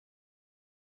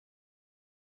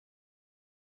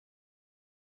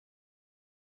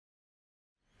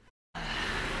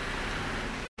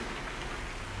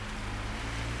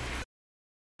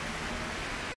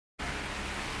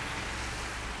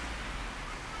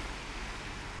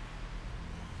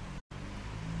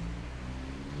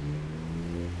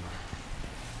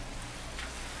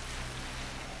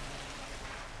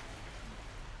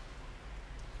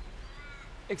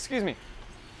Excuse me.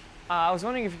 I was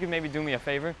wondering if you could maybe do me a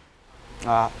favor.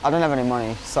 I don't have any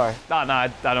money, sorry. No, I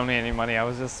don't need any money. I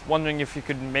was just wondering if you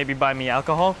could maybe buy me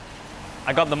alcohol.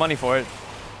 I got the money for it.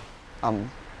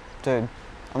 Dude,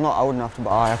 I'm not old enough to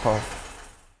buy alcohol.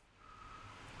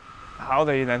 How old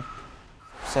are you then?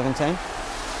 17?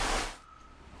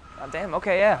 Oh, damn,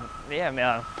 okay, yeah. Yeah,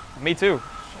 man, me too.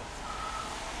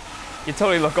 You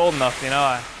totally look old enough, you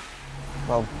know.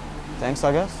 Well, thanks,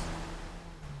 I guess.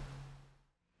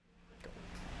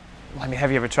 I mean,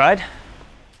 have you ever tried?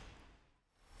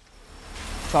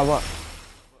 Try what?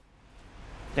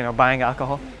 You know, buying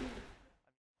alcohol.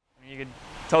 I mean, you could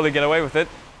totally get away with it.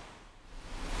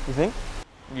 You think?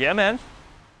 Yeah, man.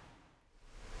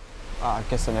 I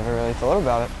guess I never really thought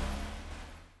about it.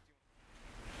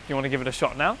 You want to give it a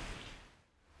shot now?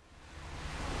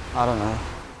 I don't know.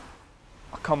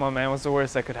 Oh, come on, man. What's the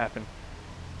worst that could happen?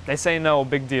 They say no,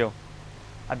 big deal.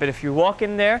 I bet if you walk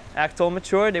in there, act all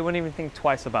mature, they wouldn't even think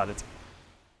twice about it.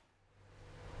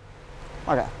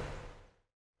 Okay.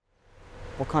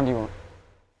 What kind do you want?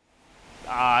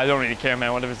 I don't really care,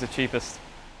 man. Whatever's the cheapest.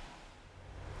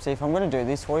 See, if I'm going to do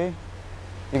this for you,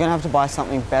 you're going to have to buy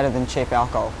something better than cheap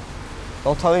alcohol.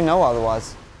 They'll totally know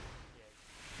otherwise.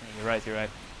 You're right, you're right.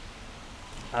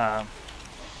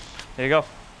 Here you go.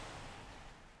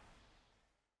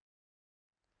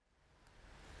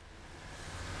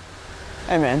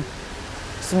 Hey man,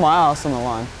 this is my ass on the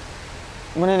line.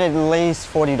 I'm going to need at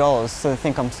least $40 so they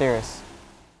think I'm serious.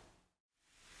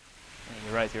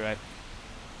 You're right, you're right.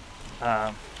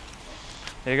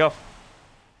 Here you go.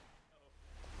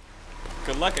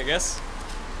 Good luck, I guess.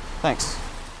 Thanks.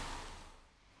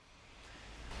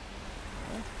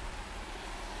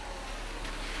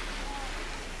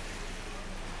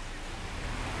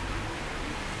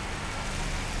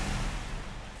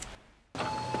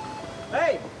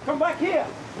 Hey, come back here!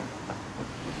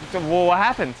 Well, what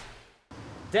happened?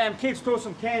 Damn kid stole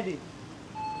some candy.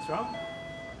 What's wrong?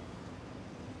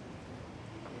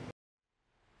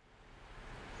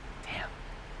 Damn.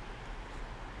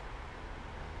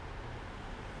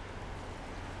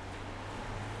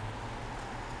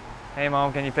 Hey,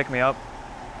 Mom, can you pick me up?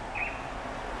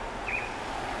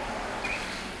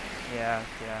 Yeah,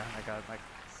 I got like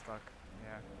stuck.